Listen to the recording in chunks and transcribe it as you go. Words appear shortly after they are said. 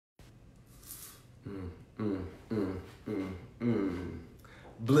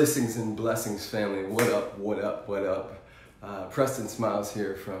Blessings and blessings, family. What up, what up, what up? Preston Smiles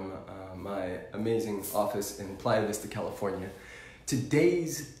here from my amazing office in Playa Vista, California.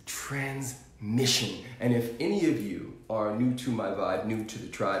 Today's transmission, and if any of you are new to my vibe, new to the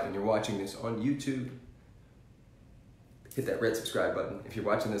tribe, and you're watching this on YouTube, hit that red subscribe button. If you're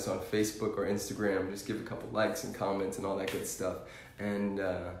watching this on Facebook or Instagram, just give a couple likes and comments and all that good stuff. And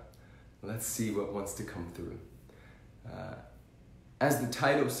let's see what wants to come through. As the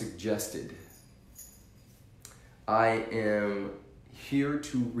title suggested, I am here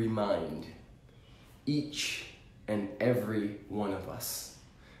to remind each and every one of us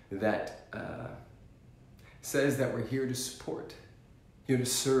that says that we're here to support, here to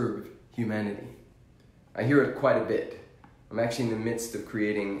serve humanity. I hear it quite a bit. I'm actually in the midst of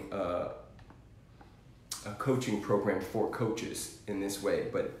creating a coaching program for coaches in this way,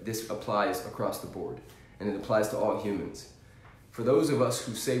 but this applies across the board, and it applies to all humans. For those of us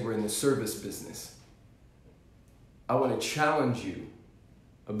who say we're in the service business, I want to challenge you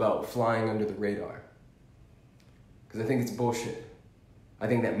about flying under the radar, because I think it's bullshit. I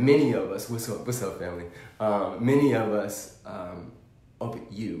think that many of us, what's up family? Many of us,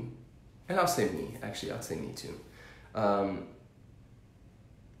 you, and I'll say me, actually I'll say me too,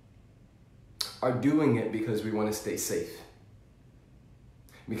 are doing it because we want to stay safe,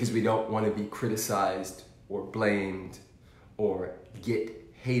 because we don't want to be criticized or blamed or get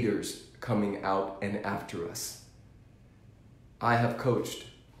haters coming out and after us. I have coached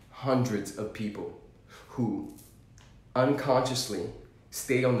hundreds of people who unconsciously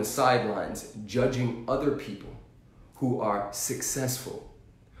stay on the sidelines judging other people who are successful,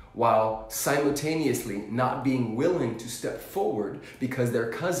 while simultaneously not being willing to step forward because their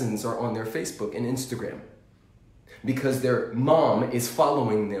cousins are on their Facebook and Instagram, because their mom is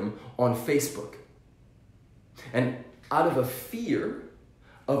following them on Facebook. And out of a fear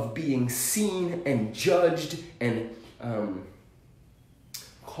of being seen and judged and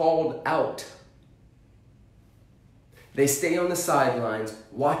called out, they stay on the sidelines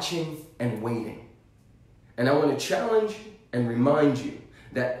watching and waiting. And I want to challenge and remind you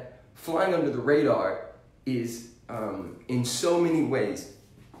that flying under the radar is, in so many ways,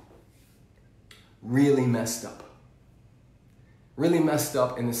 really messed up. Really messed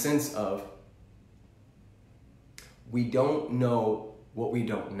up in the sense of we don't know what we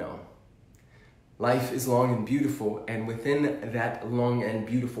don't know. Life is long and beautiful, and within that long and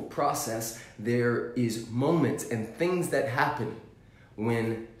beautiful process, there is moments and things that happen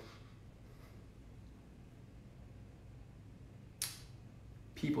when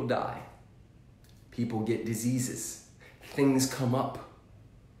people die, people get diseases, things come up.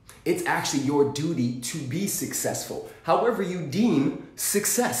 It's actually your duty to be successful, however you deem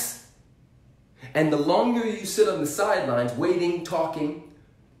success. And the longer you sit on the sidelines, waiting, talking,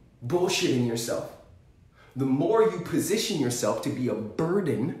 bullshitting yourself, the more you position yourself to be a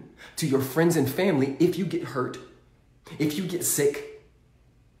burden to your friends and family if you get hurt, if you get sick.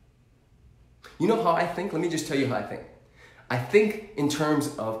 You know how I think? Let me just tell you how I think. I think in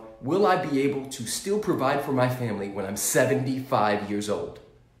terms of, will I be able to still provide for my family when I'm 75 years old?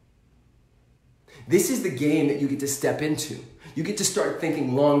 This is the game that you get to step into. You get to start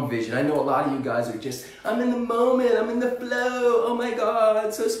thinking long vision. I know a lot of you guys are just, I'm in the moment, I'm in the flow, oh my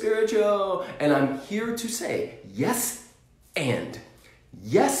God, so spiritual. And I'm here to say, yes, and.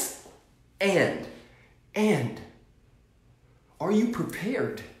 Yes, and. Are you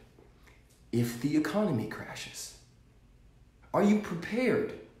prepared if the economy crashes? Are you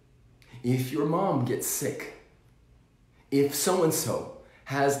prepared if your mom gets sick? If so-and-so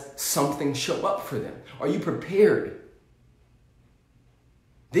has something show up for them? Are you prepared?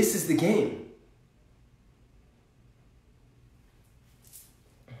 This is the game.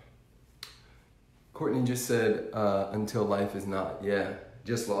 Courtney just said, until life is not. Yeah,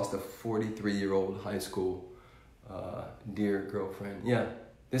 just lost a 43-year-old high school dear girlfriend. Yeah,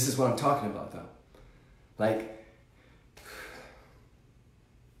 this is what I'm talking about though. Like,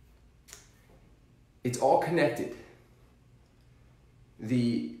 it's all connected.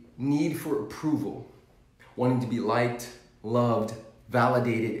 The need for approval, wanting to be liked, loved,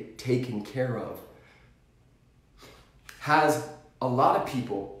 validated, taken care of, has a lot of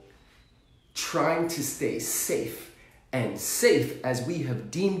people trying to stay safe. And safe, as we have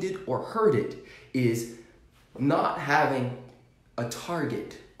deemed it or heard it, is not having a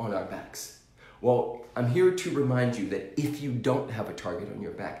target on our backs. Well, I'm here to remind you that if you don't have a target on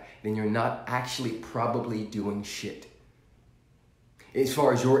your back, then you're not actually probably doing shit. As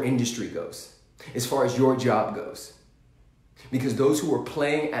far as your industry goes, as far as your job goes. Because those who are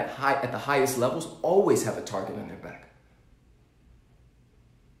playing at the highest levels always have a target on their back.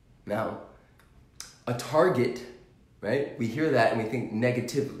 Now, a target, right? We hear that and we think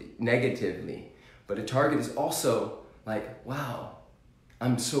negatively. But a target is also like, wow,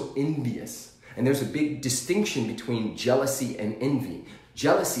 I'm so envious. And there's a big distinction between jealousy and envy.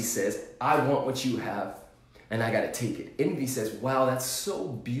 Jealousy says, I want what you have and I gotta take it. Envy says, wow, that's so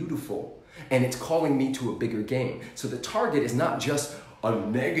beautiful. And it's calling me to a bigger game. So the target is not just a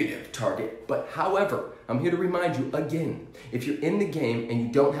negative target, but however, I'm here to remind you again, if you're in the game and you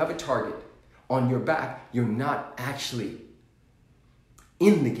don't have a target on your back, you're not actually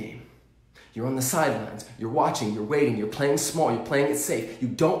in the game. You're on the sidelines, you're watching, you're waiting, you're playing small, you're playing it safe. You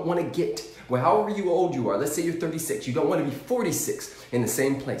don't want to get, well, however old you are, let's say you're 36, you don't want to be 46 in the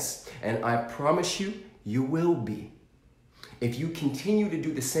same place. And I promise you, you will be. If you continue to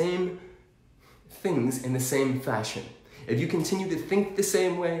do the same things in the same fashion, if you continue to think the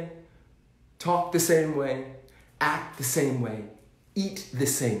same way, talk the same way, act the same way, eat the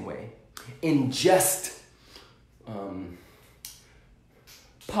same way, ingest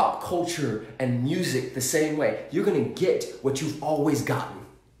pop culture and music the same way, you're gonna get what you've always gotten.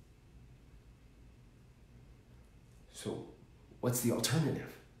 So what's the alternative?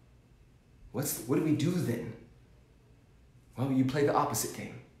 What do we do then? Well, you play the opposite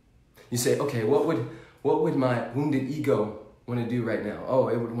game. You say, okay, what would my wounded ego want to do right now? Oh,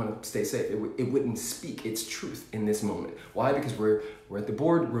 it would want to stay safe. It wouldn't speak its truth in this moment. Why? Because we're at the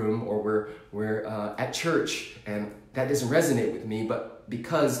boardroom or we're at church and that doesn't resonate with me, but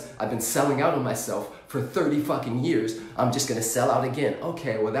because I've been selling out on myself for 30 fucking years, I'm just gonna sell out again.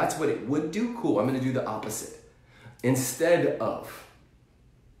 Okay, well that's what it would do, cool. I'm gonna do the opposite. Instead of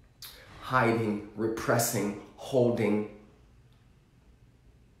hiding, repressing, holding,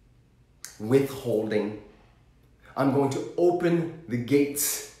 withholding, I'm going to open the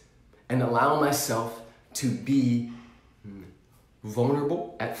gates and allow myself to be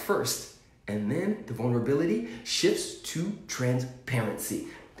vulnerable at first. And then the vulnerability shifts to transparency.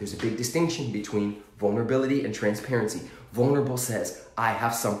 There's a big distinction between vulnerability and transparency. Vulnerable says, I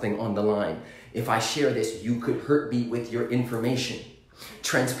have something on the line. If I share this, you could hurt me with your information.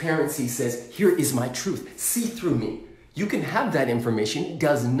 Transparency says, here is my truth. See through me. You can have that information. It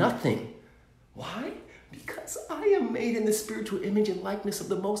does nothing. Why? Because I am made in the spiritual image and likeness of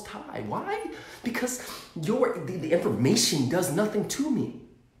the Most High. Why? Because the information does nothing to me.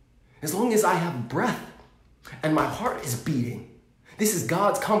 As long as I have breath and my heart is beating. This is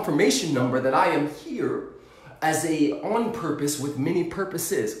God's confirmation number that I am here as on purpose with many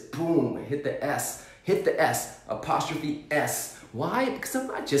purposes. Boom, hit the S, apostrophe S. Why? Because I'm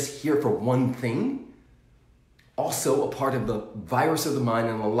not just here for one thing. Also a part of the virus of the mind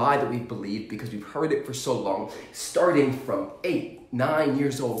and a lie that we've believed because we've heard it for so long, starting from 8, 9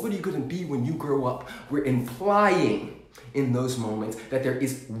 years old. What are you going to be when you grow up? We're implying in those moments that there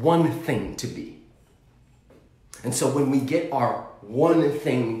is one thing to be. And so when we get our one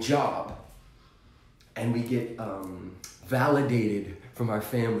thing job and we get validated from our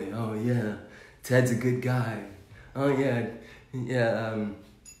family, oh yeah, Ted's a good guy. Oh yeah,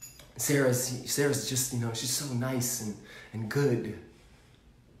 Sarah's just, she's so nice and good.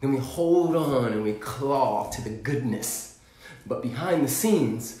 Then we hold on and we claw to the goodness. But behind the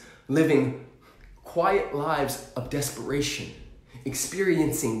scenes, living quiet lives of desperation,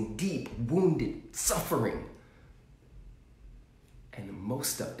 experiencing deep, wounded suffering. And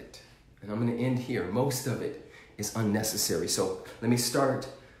most of it, and I'm going to end here, most of it is unnecessary. So let me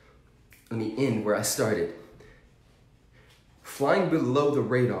end where I started. Flying below the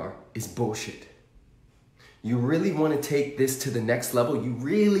radar is bullshit. You really want to take this to the next level? You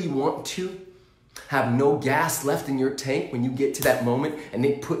really want to have no gas left in your tank when you get to that moment and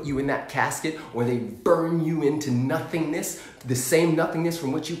they put you in that casket or they burn you into nothingness, the same nothingness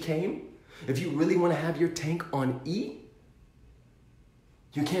from which you came? If you really want to have your tank on E,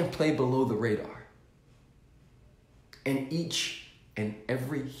 you can't play below the radar. And each and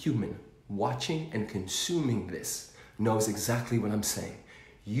every human watching and consuming this knows exactly what I'm saying.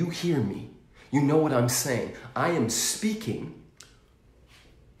 You hear me. You know what I'm saying. I am speaking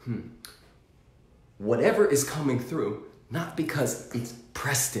whatever is coming through, not because it's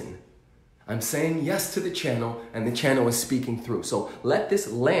Preston. I'm saying yes to the channel and the channel is speaking through. So let this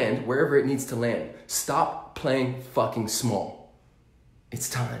land wherever it needs to land. Stop playing fucking small. It's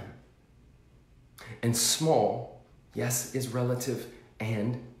time. And small, yes, is relative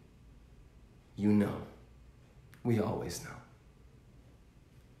and you know. We always know.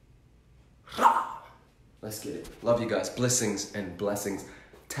 Let's get it. Love you guys. Blessings and blessings.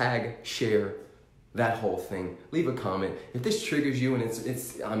 Tag, share, that whole thing, leave a comment. If this triggers you and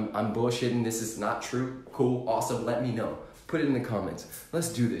I'm bullshitting, this is not true, cool, awesome, let me know. Put it in the comments. Let's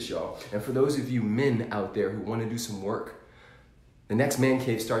do this, y'all. And for those of you men out there who want to do some work, the next Man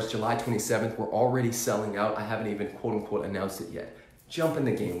Cave starts July 27th. We're already selling out. I haven't even quote unquote announced it yet. Jump in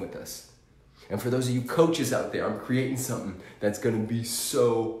the game with us. And for those of you coaches out there, I'm creating something that's going to be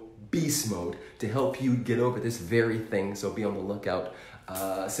so beast mode to help you get over this very thing. So be on the lookout.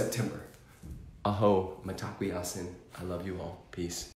 September. Aho, matakuyasin. I love you all. Peace.